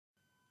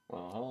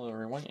Hello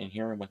everyone, and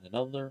here with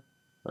another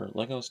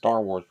LEGO Star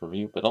Wars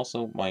review, but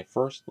also my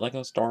first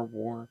LEGO Star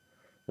Wars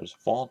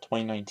Fall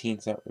 2019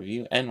 set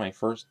review, and my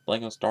first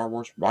LEGO Star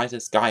Wars Rise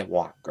of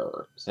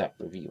Skywalker set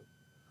review.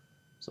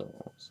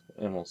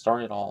 And we'll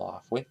start it all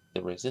off with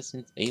the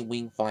Resistance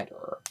A-Wing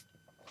Fighter.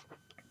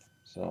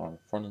 So on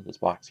the front of this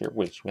box here,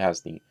 which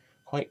has the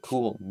quite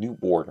cool new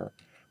border,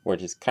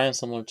 which is kind of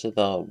similar to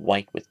the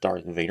white with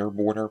Darth Vader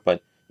border,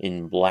 but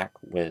in black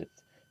with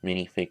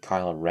minifig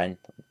Kylo Ren.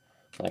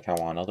 Like how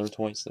on other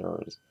toys there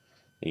is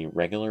the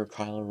regular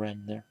Kylo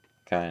Ren there.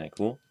 Kinda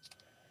cool.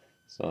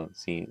 So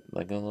let's see,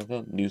 LEGO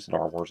logo, new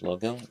Star Wars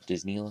logo,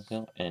 Disney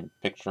logo, and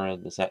picture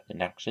of the set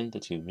in action, the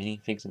two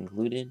minifigs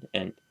included,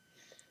 and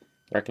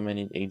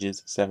recommended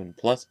ages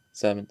 7+,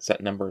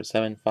 set number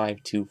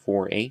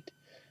 75248,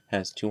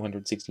 has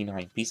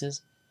 269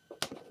 pieces.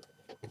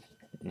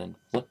 And then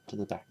flip to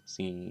the back,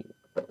 see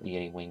the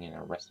A-Wing in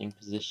a resting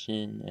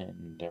position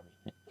and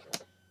everything.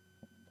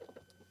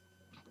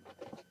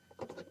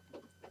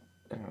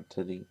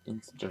 To the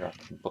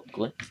instruction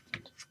booklet.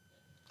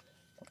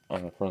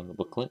 On the front of the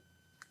booklet,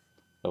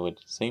 so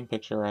it's the same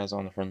picture as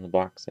on the front of the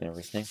box and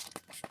everything.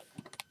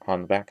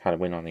 On the back, how to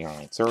win on the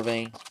online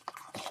survey,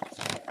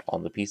 all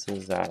the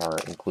pieces that are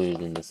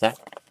included in the set.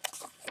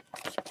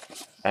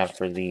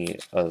 After the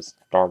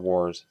Star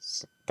Wars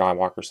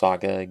Skywalker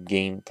Saga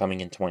game coming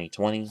in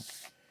 2020.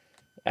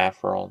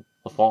 After all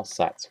the fall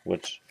sets,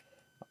 which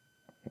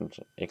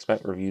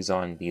expect reviews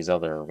on these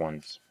other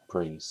ones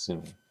pretty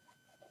soon.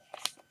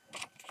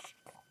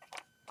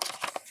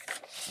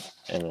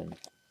 And then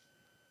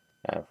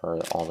after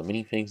all the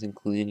minifigs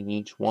included in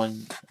each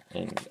one,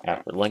 and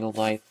after LEGO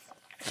Life,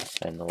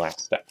 and the last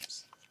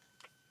steps.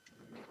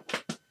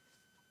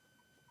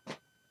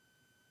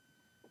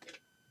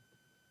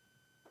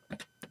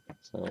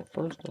 So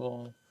first of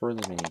all, for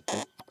the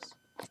minifigs,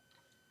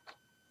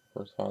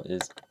 first of all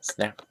is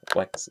Snap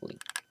Wexley.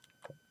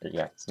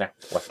 Yeah, Snap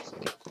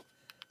Wexley.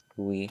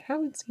 We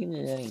haven't seen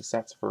in any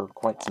sets for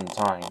quite some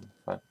time,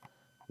 but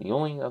the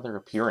only other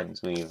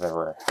appearance we've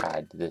ever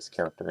had this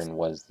character in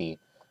was the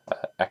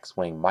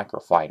X-Wing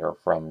Microfighter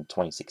from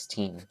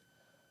 2016.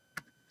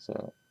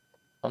 So,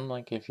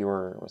 unlike if you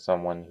were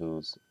someone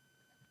who's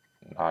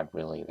not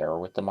really there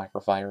with the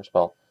Microfighters,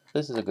 well,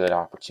 this is a good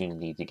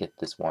opportunity to get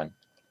this one.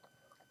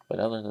 But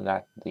other than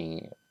that,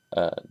 the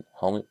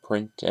helmet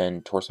print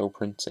and torso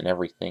prints and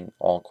everything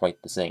all quite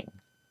the same.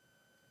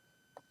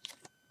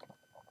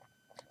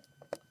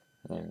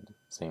 And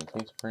same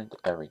face print,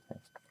 everything.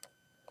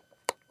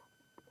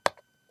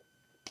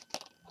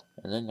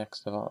 And then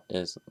next of all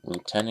is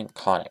Lieutenant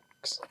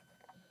Connix,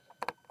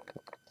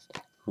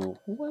 who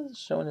was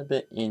shown a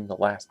bit in The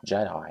Last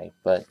Jedi,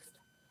 but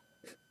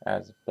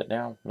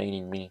now made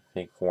in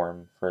minifig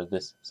form for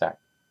this set.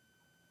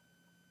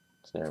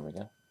 So there we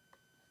go.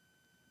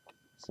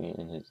 See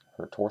in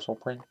her torso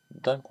print,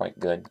 done quite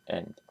good,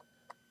 and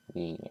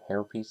the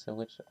hairpiece of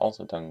which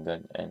also done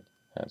good and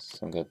has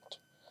some good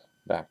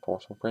back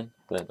torso print,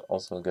 but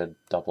also a good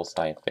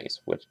double-sided face,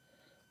 which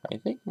I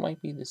think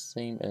might be the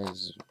same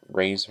as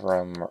Rey's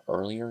from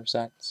earlier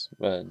sets,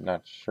 but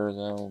not sure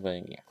though,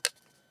 but yeah.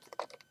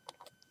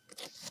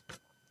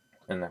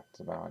 And that's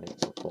about it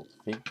for both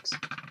figs.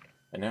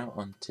 And now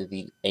onto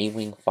the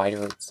A-Wing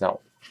fighter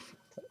itself.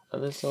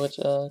 This is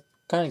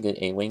kind of good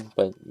A-Wing,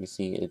 but you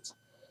see its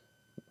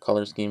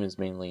color scheme is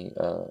mainly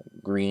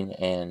green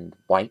and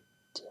white.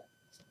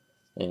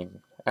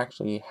 And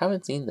actually,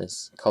 haven't seen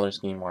this color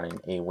scheme on an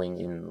A-Wing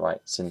in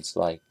since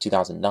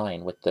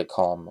 2009 with the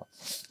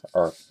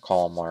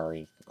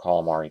Calamari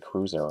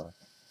Cruiser.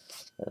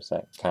 There's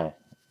that kind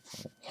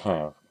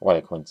of what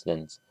a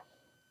coincidence.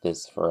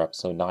 This for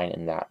episode 9,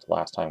 and that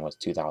last time was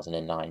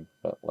 2009,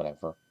 but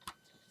whatever.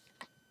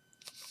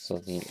 So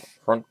the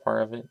front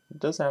part of it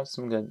does have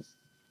some good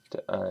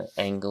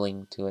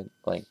angling to it,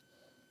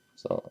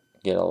 so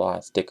get a lot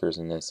of stickers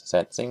in this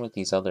set. Same with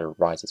these other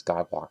Rise of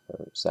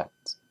Skywalker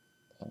sets.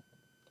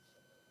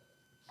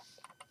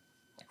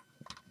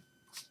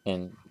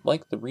 And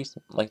like the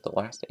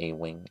last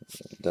A-Wing,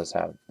 it does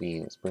have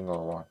the spring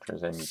load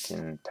launchers, and you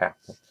can tap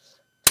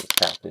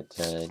it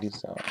to do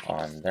so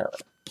on there.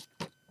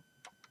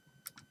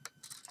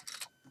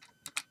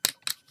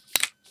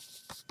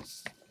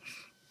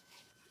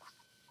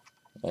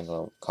 And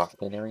the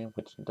cockpit area,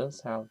 which does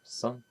have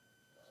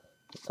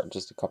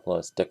just a couple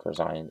of stickers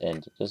on it,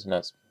 and just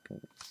enough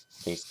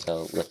space to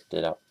lift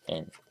it up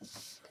in.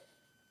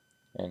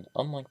 And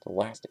unlike the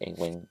last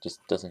A-Wing,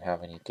 just doesn't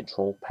have any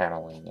control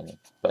paneling in it,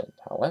 but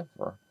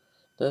however,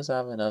 does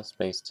have enough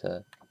space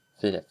to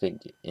fit a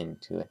fig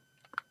into it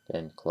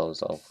and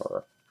close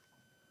over.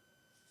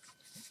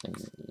 And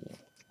the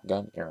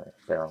gun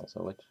barrels,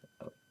 which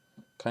are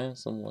kind of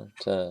similar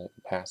to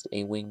past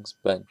A-Wings,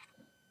 but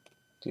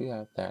do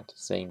have that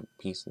same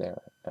piece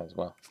there as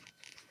well.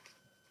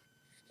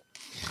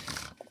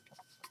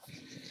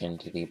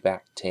 Into the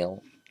back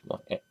tail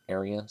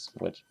areas,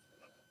 which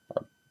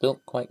are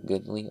built quite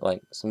goodly,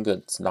 like some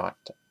good snot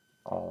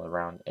all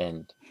around,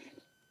 and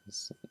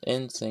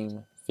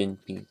same fin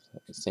piece,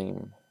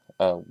 same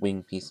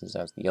wing pieces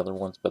as the other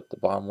ones, but the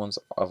bottom ones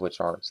of which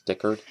are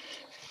stickered,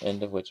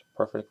 and of which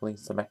perfectly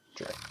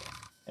symmetric.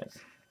 And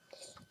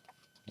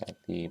got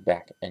the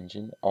back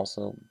engine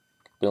also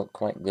built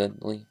quite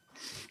goodly,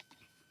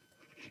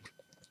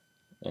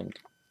 and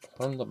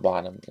from the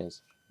bottom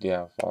is you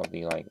have all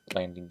the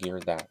landing gear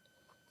that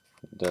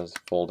does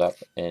fold up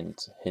and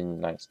it's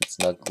hidden nice and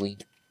snugly.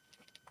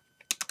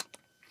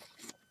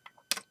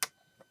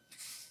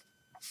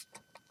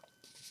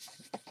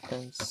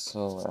 And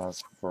so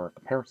as for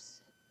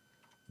comparison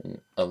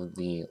of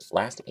the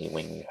last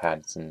A-Wing we've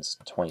had since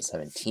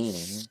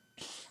 2017,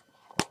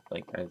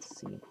 I'd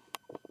see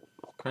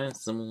kind of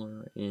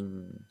similar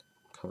in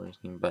color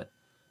scheme, but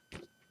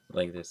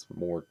this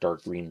more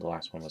dark green. The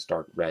last one was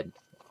dark red,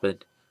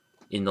 but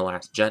in The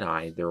Last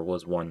Jedi there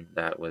was one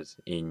that was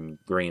in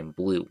gray and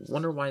blue.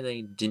 Wonder why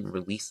they didn't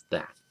release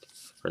that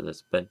for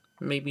this, but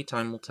maybe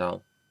time will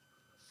tell.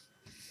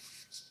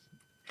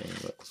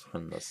 And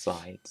from the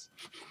sides,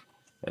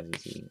 as you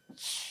see,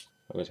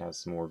 which has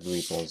some more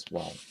greeble as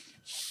well.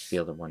 The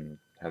other one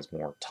has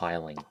more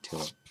tiling to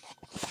it.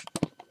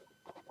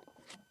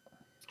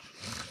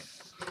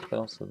 But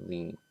also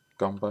the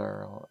gun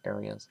barrel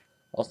areas,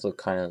 also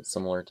kind of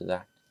similar to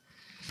that.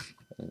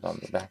 And on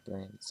the back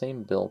there,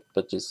 same build,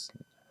 but just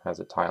has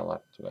a tile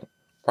left to it.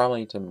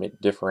 Probably to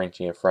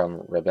differentiate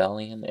from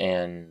Rebellion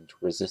and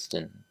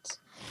Resistance.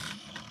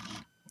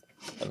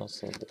 And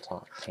also the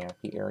top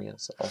canopy area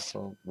is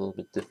also a little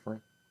bit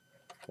different,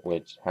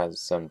 which has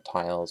some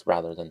tiles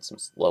rather than some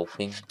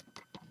sloping.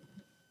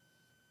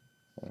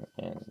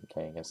 And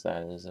I guess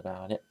that is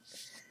about it.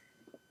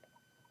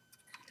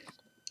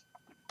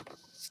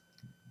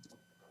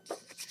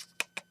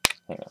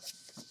 Hang on.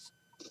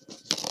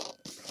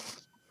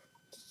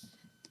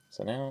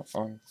 So now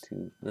on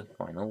to the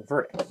final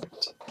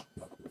verdict.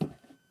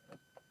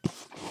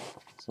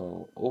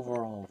 So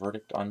overall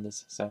verdict on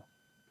this set,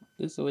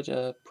 this was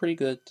a pretty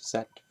good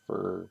set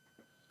for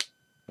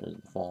the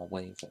fall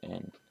wave,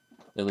 and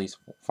at least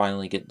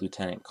finally get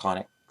Lieutenant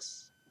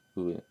Connix,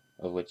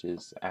 of which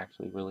is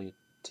actually related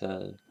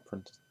to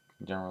Princess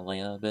General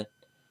Leia a bit,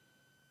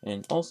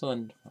 and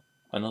also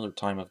another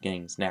time of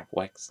getting Snap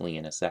Wexley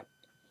in a set,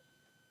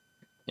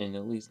 and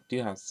at least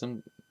do have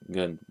some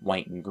good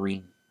white and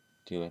green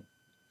to it.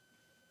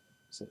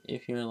 So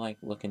if you're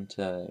looking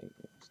to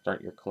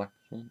start your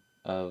collection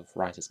of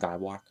Rise of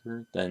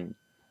Skywalker, then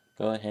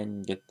go ahead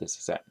and get this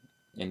set.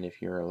 And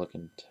if you're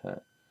looking to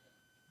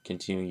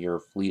continue your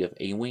fleet of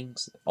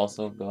A-Wings,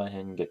 also go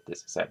ahead and get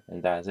this set.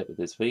 And that is it with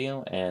this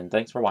video, and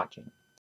thanks for watching.